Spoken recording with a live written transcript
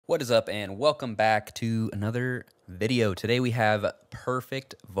What is up, and welcome back to another video. Today we have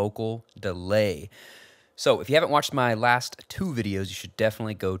perfect vocal delay. So if you haven't watched my last two videos, you should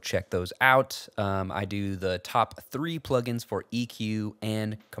definitely go check those out. I do the top 3 plugins for EQ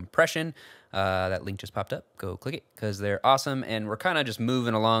and compression. That link just popped up. Go click it because they're awesome. And we're kind of just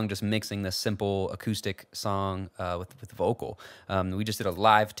moving along, just mixing this simple acoustic song with vocal. We just did a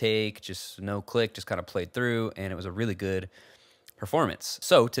live take, just no click, just kind of played through, and it was a really good performance.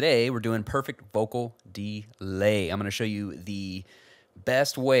 So today we're doing perfect vocal delay. I'm going to show you the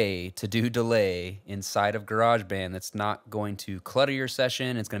best way to do delay inside of GarageBand that's not going to clutter your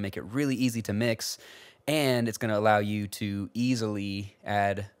session. It's going to make it really easy to mix, and it's going to allow you to easily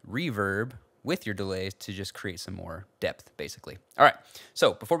add reverb with your delays to just create some more depth, basically. All right,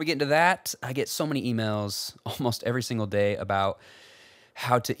 so before we get into that, I get so many emails almost every single day about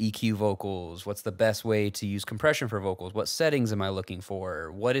how to EQ vocals, what's the best way to use compression for vocals, what settings am I looking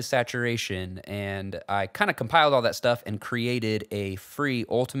for, what is saturation, and I kind of compiled all that stuff and created a free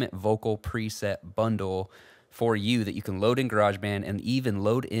ultimate vocal preset bundle for you that you can load in GarageBand and even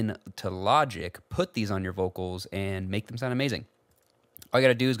load into Logic, put these on your vocals, and make them sound amazing. All you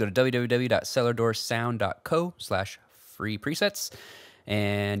gotta do is go to www.cellardoorsound.co/free presets.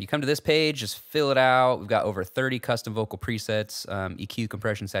 And you come to this page, just fill it out. We've got over 30 custom vocal presets, EQ,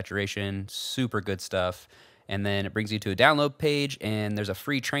 compression, saturation, super good stuff. And then it brings you to a download page, and there's a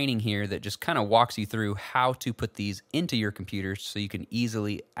free training here that just kind of walks you through how to put these into your computer so you can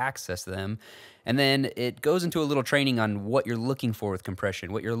easily access them. And then it goes into a little training on what you're looking for with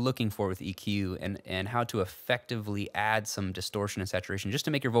compression, what you're looking for with EQ, and how to effectively add some distortion and saturation just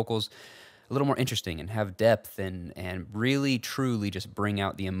to make your vocals a little more interesting and have depth and really truly just bring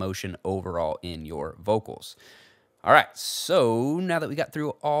out the emotion overall in your vocals. All right, so now that we got through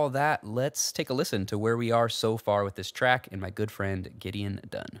all that, let's take a listen to where we are so far with this track and my good friend Gideon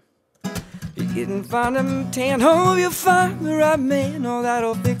Dunn. You couldn't find them 10 home, you'll find the right man. Oh,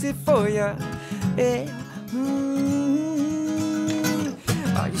 that'll fix it for you. Yeah.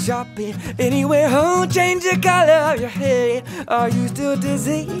 Are you shopping anywhere home? Change the color of your hair. Are you still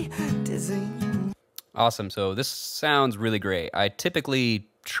dizzy? Awesome. So this sounds really great. I typically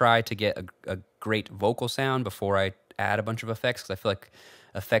try to get a great vocal sound before I add a bunch of effects, because I feel like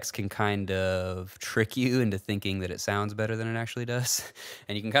effects can kind of trick you into thinking that it sounds better than it actually does,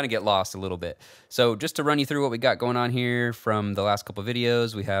 and you can kind of get lost a little bit. So just to run you through what we got going on here from the last couple of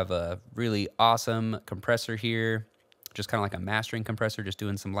videos, we have a really awesome compressor here, just kind of like a mastering compressor, just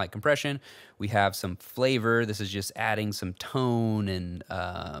doing some light compression. We have some flavor. This is just adding some tone and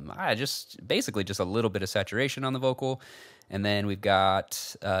basically just a little bit of saturation on the vocal. And then we've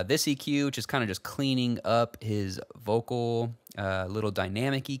got this EQ, which is kind of just cleaning up his vocal, little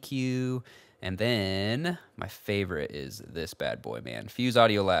dynamic EQ. And then my favorite is this bad boy, man. Fuse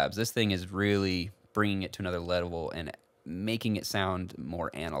Audio Labs. This thing is really bringing it to another level and making it sound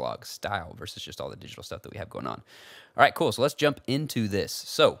more analog style versus just all the digital stuff that we have going on. All right, cool. So let's jump into this.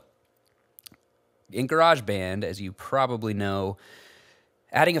 So in GarageBand, as you probably know,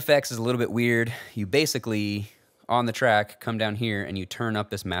 adding effects is a little bit weird. You basically, on the track, come down here and you turn up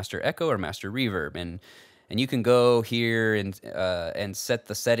this master echo or master reverb, and you can go here and set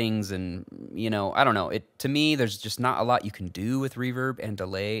the settings, and I don't know. To me, there's just not a lot you can do with reverb and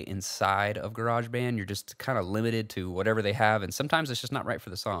delay inside of GarageBand. You're just kind of limited to whatever they have, and sometimes it's just not right for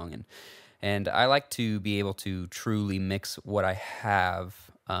the song. And I like to be able to truly mix what I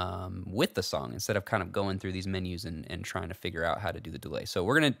have with the song instead of kind of going through these menus and trying to figure out how to do the delay. So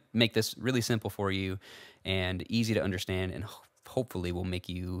we're gonna make this really simple for you and easy to understand, and hopefully will make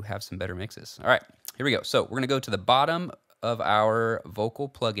you have some better mixes. All right, here we go. So we're going to go to the bottom of our vocal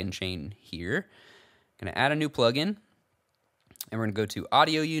plugin chain here. Going to add a new plugin, and we're going to go to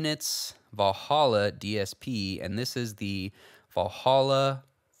Audio Units, Valhalla DSP, and this is the Valhalla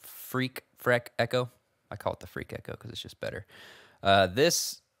Freq Echo. I call it the Freq Echo because it's just better.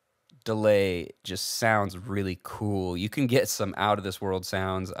 This delay just sounds really cool. You can get some out of this world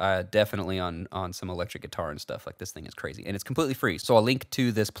sounds, definitely on some electric guitar and stuff. Like, this thing is crazy, and it's completely free. So I'll link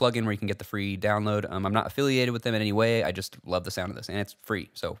to this plugin where you can get the free download. I'm not affiliated with them in any way. I just love the sound of this, and it's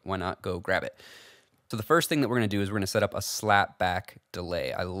free. So why not go grab it? So the first thing that we're going to do is we're going to set up a slapback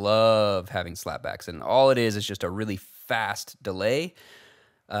delay. I love having slapbacks, and all it is just a really fast delay,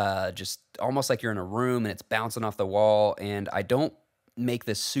 just almost like you're in a room and it's bouncing off the wall. And I don't make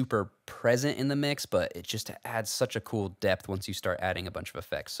this super present in the mix, but it just adds such a cool depth once you start adding a bunch of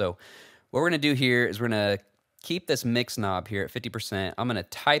effects. So what we're going to do here is we're going to keep this mix knob here at 50%. I'm going to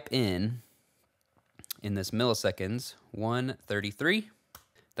type in this milliseconds 133.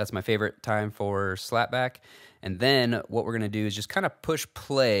 That's my favorite time for slapback. And then what we're gonna do is just kind of push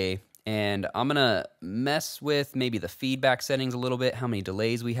play, and I'm gonna mess with maybe the feedback settings a little bit, how many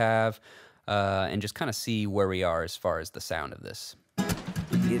delays we have, and just kind of see where we are as far as the sound of this.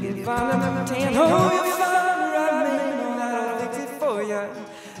 Didn't find a tan hole, you found the right man, that'll fix it for you.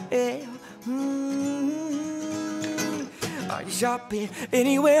 Yeah. Are you shopping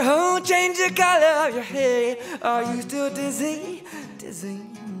anywhere? Oh, change the color of your hair. Are you still dizzy? Dizzy.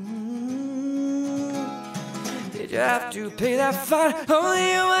 Did you have to pay that fine? Oh,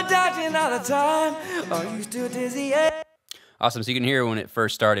 you were dodging all the time. Are you still dizzy? Yeah. Awesome. So you can hear when it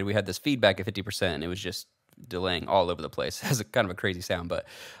first started, we had this feedback at 50%, and it was just delaying all over the place. It has a kind of a crazy sound, but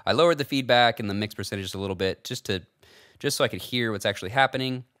I lowered the feedback and the mix percentage just a little bit just so I could hear what's actually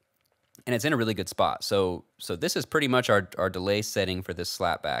happening. And it's in a really good spot. So this is pretty much our delay setting for this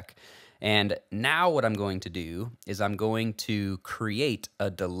slapback. And now what I'm going to do is I'm going to create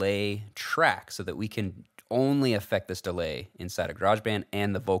a delay track so that we can only affect this delay inside of GarageBand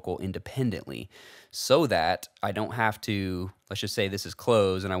and the vocal independently, so that I don't have to, let's just say this is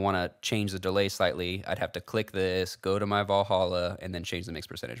closed and I want to change the delay slightly. I'd have to click this, go to my Valhalla, and then change the mix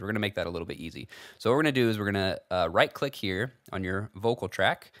percentage. We're going to make that a little bit easy. So what we're going to do is we're going to right click here on your vocal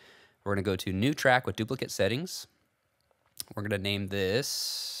track. We're going to go to new track with duplicate settings. We're going to name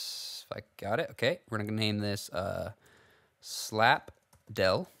this, if I got it, okay. We're going to name this slap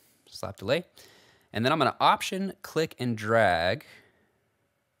delay. And then I'm going to option click and drag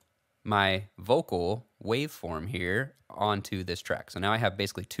my vocal waveform here onto this track. So now I have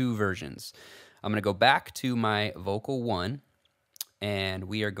basically two versions. I'm going to go back to my vocal 1, and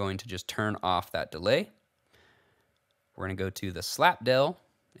we are going to just turn off that delay. We're going to go to the slap del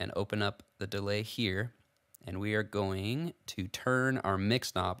and open up the delay here, and we are going to turn our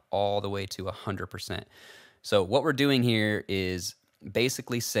mix knob all the way to 100%. So what we're doing here is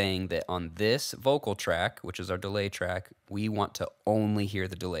basically saying that on this vocal track, which is our delay track, we want to only hear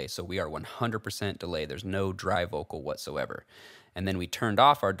the delay. So we are 100% delay. There's no dry vocal whatsoever. And then we turned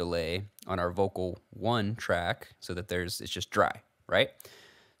off our delay on our vocal 1 track so that it's just dry, right?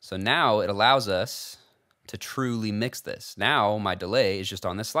 So now it allows us to truly mix this. Now my delay is just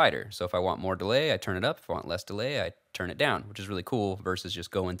on this slider. So if I want more delay, I turn it up. If I want less delay, I turn it down, which is really cool versus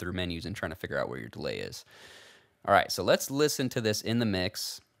just going through menus and trying to figure out where your delay is. All right, so let's listen to this in the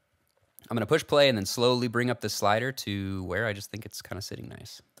mix. I'm gonna push play and then slowly bring up this slider to where I just think it's kind of sitting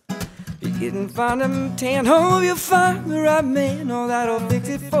nice. You didn't find a tan hole, you find the right man, oh, that'll fix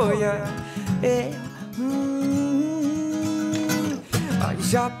it for you. Yeah. Are you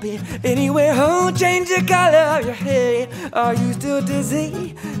shopping anywhere? Oh, change the color of your hair. Are you still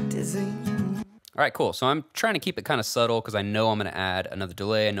dizzy? Dizzy. All right, cool. So I'm trying to keep it kind of subtle because I know I'm going to add another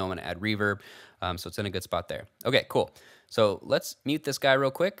delay. I know I'm going to add reverb. So it's in a good spot there. Okay, cool. So let's mute this guy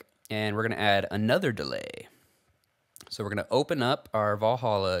real quick, and we're going to add another delay. So we're going to open up our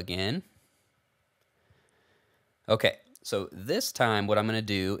Valhalla again. Okay, so this time what I'm going to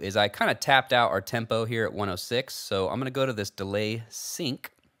do is I kind of tapped out our tempo here at 106. So I'm going to go to this delay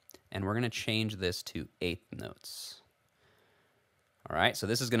sync, and we're going to change this to 8th notes. All right, so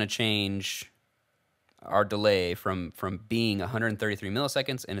this is going to change our delay from being 133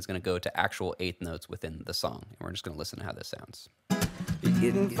 milliseconds, and it's going to go to actual 8th notes within the song. And we're just going to listen to how this sounds. You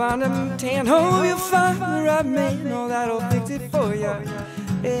didn't find a tan hole, you find the right man, oh, that'll fix it for you.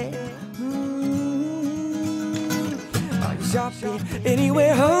 Yeah. Are you shopping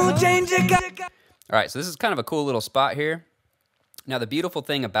anywhere? Oh, change your guy. All right, so this is kind of a cool little spot here. Now, the beautiful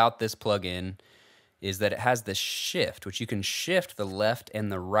thing about this plugin is that it has this shift, which you can shift the left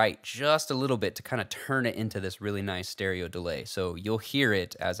and the right just a little bit to kind of turn it into this really nice stereo delay. So you'll hear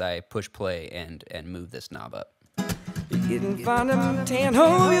it as I push play and move this knob up. You didn't find a tan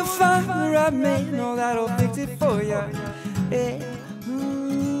hole, you find the right man, oh, that'll fix it for you. Yeah.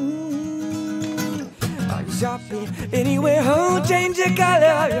 Are you shopping anywhere? Oh, change the color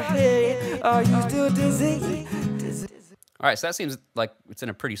of your hair. Are you still dizzy? All right, so that seems like it's in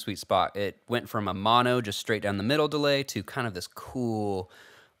a pretty sweet spot. It went from a mono, just straight down the middle delay, to kind of this cool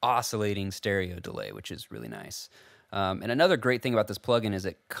oscillating stereo delay, which is really nice. And another great thing about this plugin is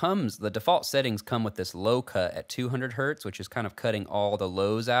the default settings come with this low cut at 200 hertz, which is kind of cutting all the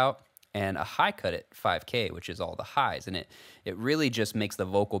lows out, and a high cut at 5K, which is all the highs. And it really just makes the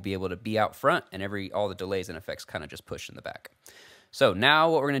vocal be able to be out front, and all the delays and effects kind of just push in the back. So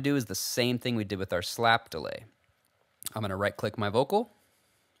now what we're gonna do is the same thing we did with our slap delay. I'm going to right-click my vocal.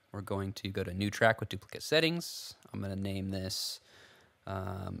 We're going to go to New Track with Duplicate Settings. I'm going to name this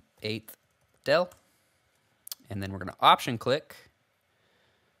 8th del. And then we're going to Option-click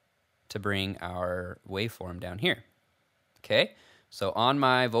to bring our waveform down here. Okay, so on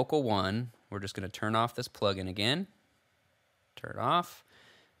my vocal 1, we're just going to turn off this plugin again. Turn it off.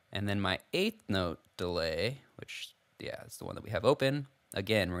 And then my 8th note delay, which, yeah, it's the one that we have open.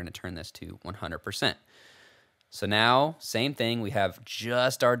 Again, we're going to turn this to 100%. So now, same thing. We have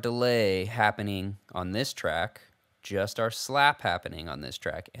just our delay happening on this track, just our slap happening on this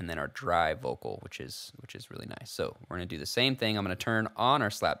track, and then our dry vocal, which is really nice. So we're going to do the same thing. I'm going to turn on our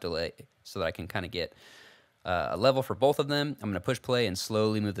slap delay so that I can kind of get a level for both of them. I'm going to push play and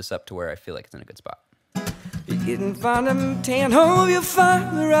slowly move this up to where I feel like it's in a good spot. You didn't find them tan, hope you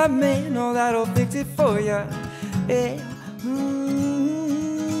find the right man. Oh, that'll fix it for you. Yeah.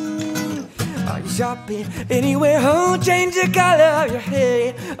 Are you shopping anywhere? Oh, change the color of your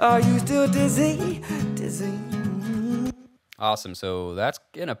hair. Are you still dizzy? Dizzy. Awesome. So that's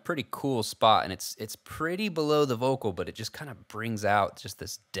in a pretty cool spot, and it's pretty below the vocal, but it just kind of brings out just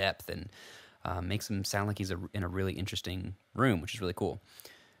this depth and makes him sound like he's in a really interesting room, which is really cool.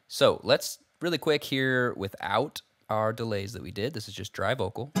 So let's really quick here without our delays that we did. This is just dry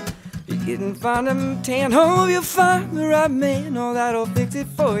vocal. You didn't find them tan, hope you find the right man. Oh, that'll fix it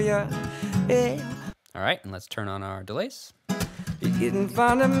for you. Yeah. All right, and let's turn on our delays. You didn't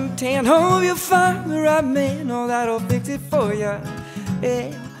find them tan, hope you find the right man. Oh, that'll fix it for you.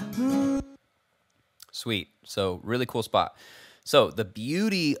 Yeah. Sweet. So really cool spot. So the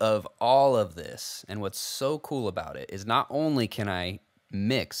beauty of all of this and what's so cool about it is not only can I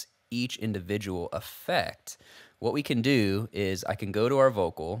mix each individual effect, what we can do is I can go to our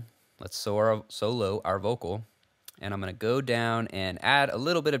vocal. Let's solo our vocal. And I'm going to go down and add a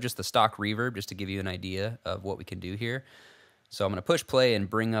little bit of just the stock reverb just to give you an idea of what we can do here. So I'm going to push play and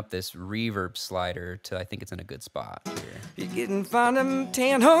bring up this reverb slider to, I think it's in a good spot here. You didn't find them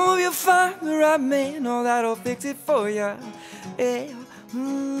tan, hope you find the right man. Oh, that'll fix it for you. Yeah.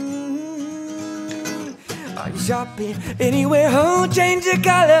 Are you shopping anywhere? Oh, change the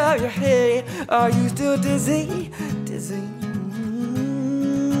color of your hair. Are you still dizzy? Dizzy.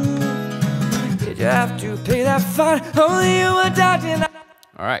 Did you have to pay that fine? Only you were dodging.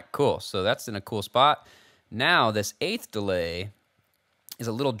 All right, cool. So that's in a cool spot. Now this 8th delay is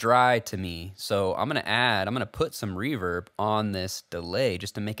a little dry to me, so I'm gonna put some reverb on this delay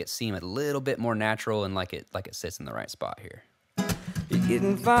just to make it seem a little bit more natural and like it sits in the right spot here. You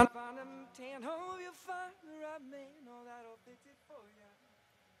didn't find them tan, hope you find the right man. Oh, that'll fix it for you.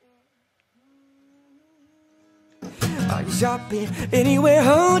 Are you shopping anywhere?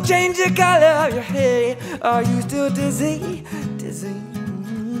 Oh, change the color of your hair. Are you still dizzy? Dizzy.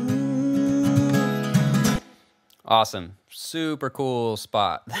 Awesome. Super cool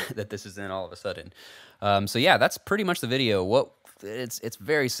spot that this is in all of a sudden. So yeah, that's pretty much the video. It's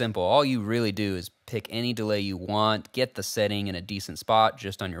very simple. All you really do is pick any delay you want, get the setting in a decent spot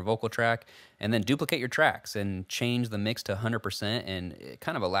just on your vocal track, and then duplicate your tracks and change the mix to 100%, and it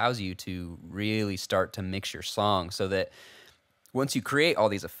kind of allows you to really start to mix your song so that once you create all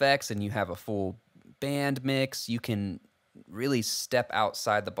these effects and you have a full band mix, you can really step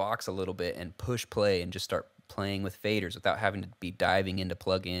outside the box a little bit and push play and just start playing with faders without having to be diving into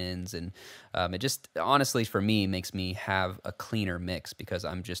plugins, and it just honestly for me makes me have a cleaner mix because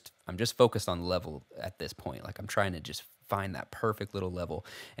I'm just focused on level at this point. Like I'm trying to just find that perfect little level.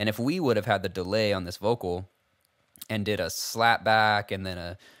 And if we would have had the delay on this vocal and did a slap back and then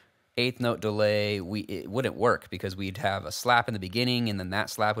a 8th note delay, it wouldn't work because we'd have a slap in the beginning and then that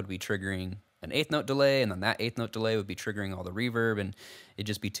slap would be triggering an 8th note delay, and then that 8th note delay would be triggering all the reverb, and it'd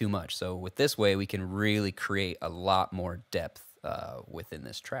just be too much. So with this way, we can really create a lot more depth within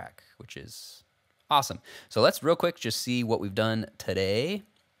this track, which is awesome. So let's real quick just see what we've done today.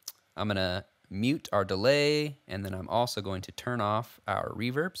 I'm going to mute our delay, and then I'm also going to turn off our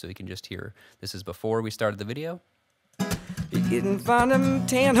reverb so we can just hear. This is before we started the video. You didn't find them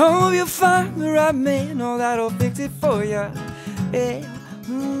tan, hope you find the right man. Oh, that'll fix it for you. Yeah.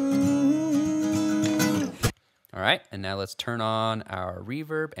 All right, and now let's turn on our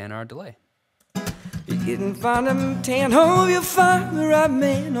reverb and our delay. You didn't find them tan, hope you find the right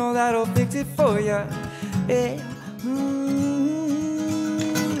man. Oh, that'll fix it for you. Yeah.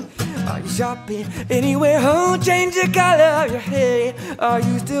 Are you shopping anywhere? Oh, change the color of your hair. Are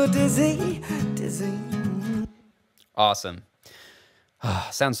you still dizzy? Dizzy. Awesome.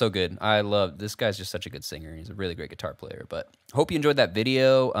 Sounds so good. I love this guy's just such a good singer. He's a really great guitar player. But hope you enjoyed that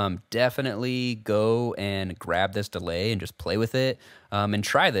video. Definitely go and grab this delay and just play with it and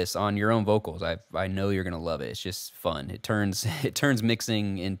try this on your own vocals. I know you're gonna love it. It's just fun. It turns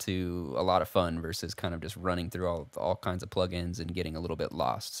mixing into a lot of fun versus kind of just running through all kinds of plugins and getting a little bit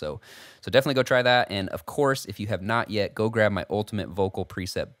lost. So definitely go try that. And of course, if you have not yet, go grab my Ultimate Vocal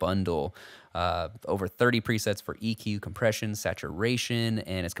Preset Bundle. Over 30 presets for EQ, compression, saturation,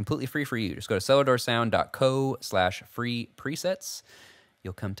 and it's completely free for you. Just go to cellardoorsound.co/free presets.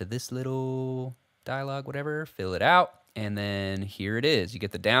 You'll come to this little dialogue, whatever, fill it out, and then here it is. You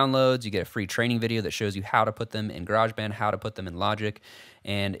get the downloads, you get a free training video that shows you how to put them in GarageBand, how to put them in Logic,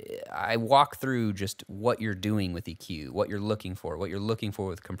 and I walk through just what you're doing with EQ, what you're looking for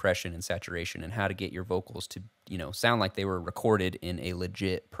with compression and saturation, and how to get your vocals to, you know, sound like they were recorded in a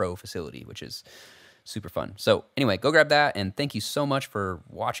legit pro facility, which is super fun. So anyway, go grab that, and thank you so much for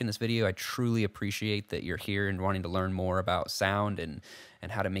watching this video. I truly appreciate that you're here and wanting to learn more about sound and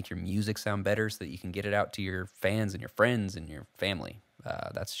how to make your music sound better so that you can get it out to your fans and your friends and your family.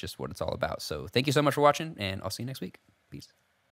 That's just what it's all about. So thank you so much for watching, and I'll see you next week. Peace.